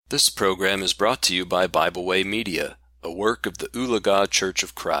This program is brought to you by Bible Way Media, a work of the Ulaga Church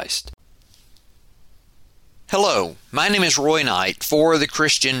of Christ. Hello, my name is Roy Knight for The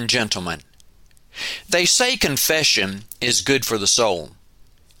Christian Gentleman. They say confession is good for the soul.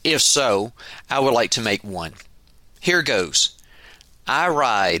 If so, I would like to make one. Here goes. I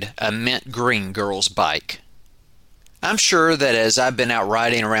ride a mint green girl's bike. I'm sure that as I've been out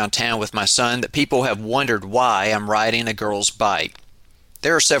riding around town with my son that people have wondered why I'm riding a girl's bike.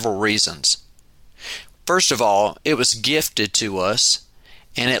 There are several reasons. First of all, it was gifted to us,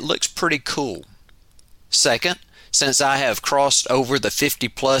 and it looks pretty cool. Second, since I have crossed over the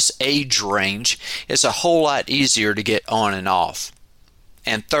 50-plus age range, it's a whole lot easier to get on and off.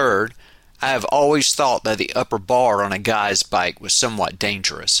 And third, I have always thought that the upper bar on a guy's bike was somewhat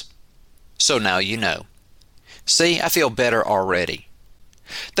dangerous. So now you know. See, I feel better already.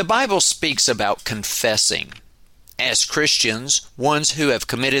 The Bible speaks about confessing. As Christians, ones who have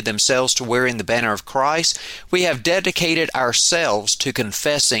committed themselves to wearing the banner of Christ, we have dedicated ourselves to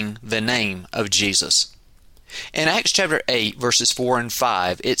confessing the name of Jesus. In Acts chapter 8, verses 4 and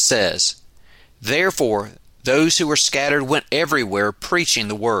 5, it says, "Therefore, those who were scattered went everywhere preaching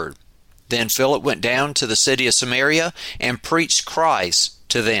the word. Then Philip went down to the city of Samaria and preached Christ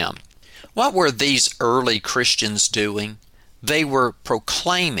to them." What were these early Christians doing? They were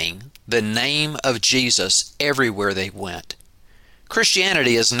proclaiming the name of Jesus everywhere they went.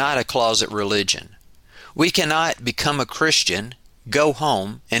 Christianity is not a closet religion. We cannot become a Christian, go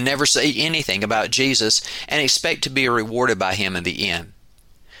home, and never say anything about Jesus and expect to be rewarded by him in the end.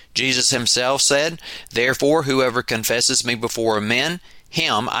 Jesus himself said, "Therefore, whoever confesses me before men,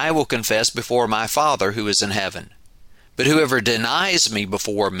 him I will confess before my Father who is in heaven. But whoever denies me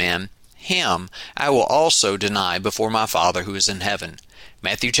before men, him I will also deny before my Father who is in heaven."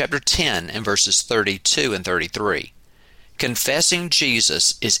 Matthew chapter 10 and verses 32 and 33. Confessing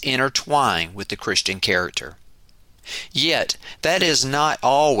Jesus is intertwined with the Christian character. Yet, that is not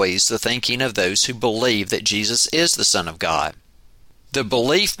always the thinking of those who believe that Jesus is the Son of God. The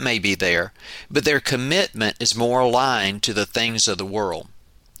belief may be there, but their commitment is more aligned to the things of the world.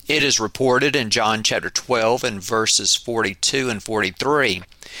 It is reported in John chapter 12 and verses 42 and 43,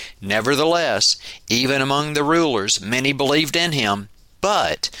 "Nevertheless, even among the rulers, many believed in him,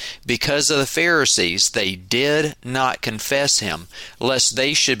 but because of the Pharisees they did not confess him, lest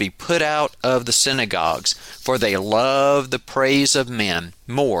they should be put out of the synagogues, for they loved the praise of men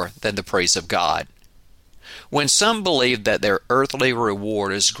more than the praise of God." When some believe that their earthly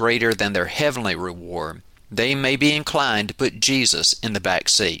reward is greater than their heavenly reward, they may be inclined to put Jesus in the back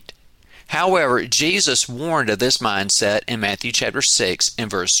seat. However, Jesus warned of this mindset in Matthew chapter 6 and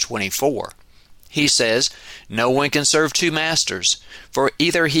verse 24. He says, "No one can serve two masters, for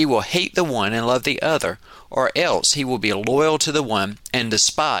either he will hate the one and love the other, or else he will be loyal to the one and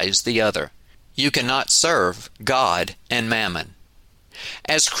despise the other. You cannot serve God and mammon."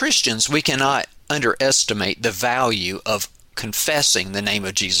 As Christians, we cannot underestimate the value of confessing the name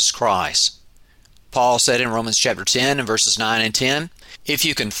of Jesus Christ. Paul said in Romans chapter 10 and verses 9 and 10, "If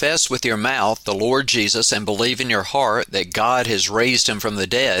you confess with your mouth the Lord Jesus and believe in your heart that God has raised him from the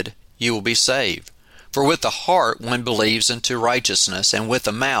dead, you will be saved. For with the heart one believes unto righteousness, and with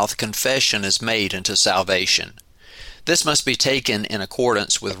the mouth confession is made unto salvation." This must be taken in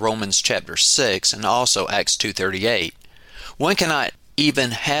accordance with Romans chapter 6 and also Acts 2:38. One cannot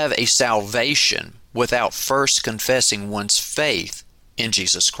even have a salvation without first confessing one's faith in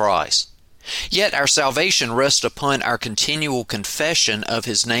Jesus Christ. Yet our salvation rests upon our continual confession of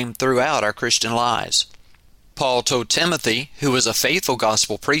his name throughout our Christian lives. Paul told Timothy, who was a faithful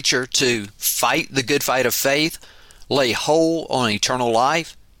gospel preacher, to fight the good fight of faith, lay hold on eternal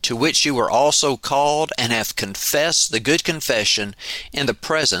life, to which you were also called and have confessed the good confession in the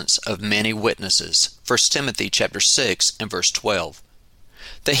presence of many witnesses. 1 Timothy chapter 6 and verse 12.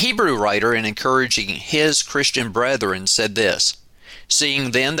 The Hebrew writer, in encouraging his Christian brethren, said this,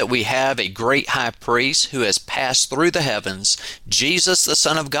 "Seeing then that we have a great high priest who has passed through the heavens, Jesus the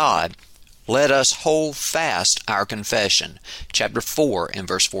Son of God, let us hold fast our confession." Chapter 4 and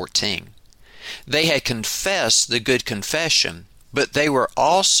verse 14. They had confessed the good confession, but they were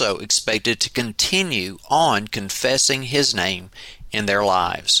also expected to continue on confessing his name in their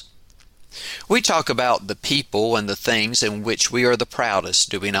lives. We talk about the people and the things in which we are the proudest,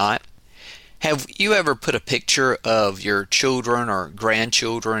 do we not? Have you ever put a picture of your children or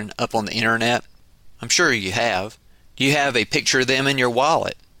grandchildren up on the internet? I'm sure you have. Do you have a picture of them in your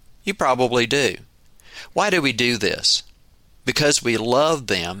wallet? You probably do. Why do we do this? Because we love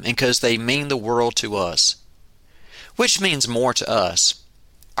them and because they mean the world to us. Which means more to us,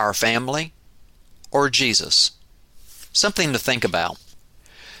 our family or Jesus? Something to think about.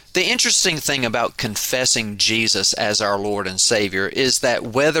 The interesting thing about confessing Jesus as our Lord and Savior is that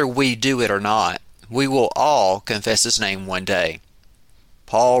whether we do it or not, we will all confess His name one day.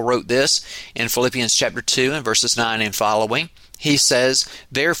 Paul wrote this in Philippians chapter 2 and verses 9 and following. He says,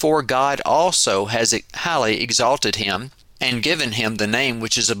 "Therefore God also has highly exalted Him, and given Him the name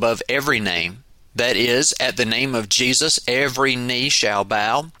which is above every name, that is, at the name of Jesus every knee shall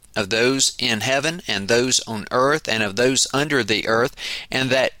bow, of those in heaven and those on earth and of those under the earth, and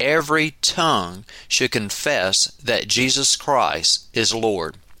that every tongue should confess that Jesus Christ is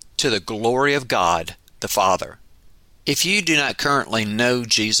Lord, to the glory of God the Father." If you do not currently know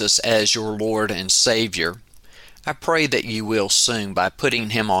Jesus as your Lord and Savior, I pray that you will soon by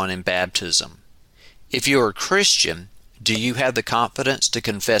putting Him on in baptism. If you are a Christian, do you have the confidence to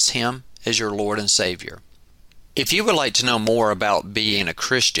confess Him as your Lord and Savior? If you would like to know more about being a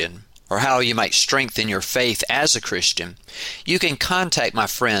Christian, or how you might strengthen your faith as a Christian, you can contact my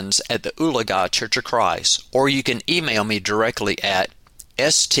friends at the Ulaga Church of Christ, or you can email me directly at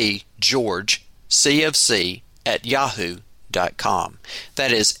stgeorgecofc@yahoo.com.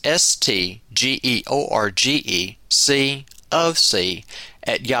 That is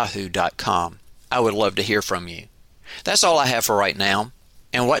stgeorgecofc@yahoo.com. I would love to hear from you. That's all I have for right now.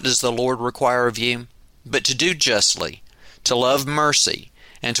 And what does the Lord require of you? But to do justly, to love mercy,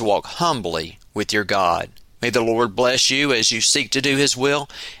 and to walk humbly with your God. May the Lord bless you as you seek to do His will,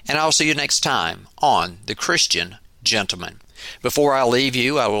 and I'll see you next time on The Christian Gentleman. Before I leave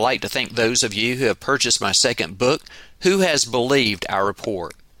you, I would like to thank those of you who have purchased my second book, Who Has Believed Our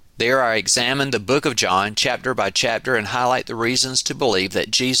Report? There I examine the book of John chapter by chapter and highlight the reasons to believe that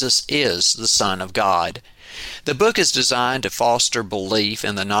Jesus is the Son of God. The book is designed to foster belief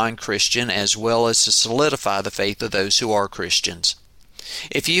in the non-Christian as well as to solidify the faith of those who are Christians.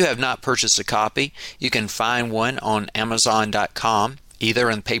 If you have not purchased a copy, you can find one on Amazon.com, either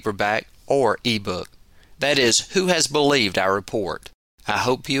in paperback or ebook. That is, Who Has Believed Our Report? I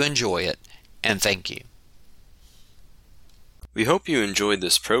hope you enjoy it, and thank you. We hope you enjoyed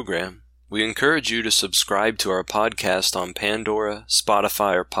this program. We encourage you to subscribe to our podcast on Pandora,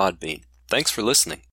 Spotify, or Podbean. Thanks for listening.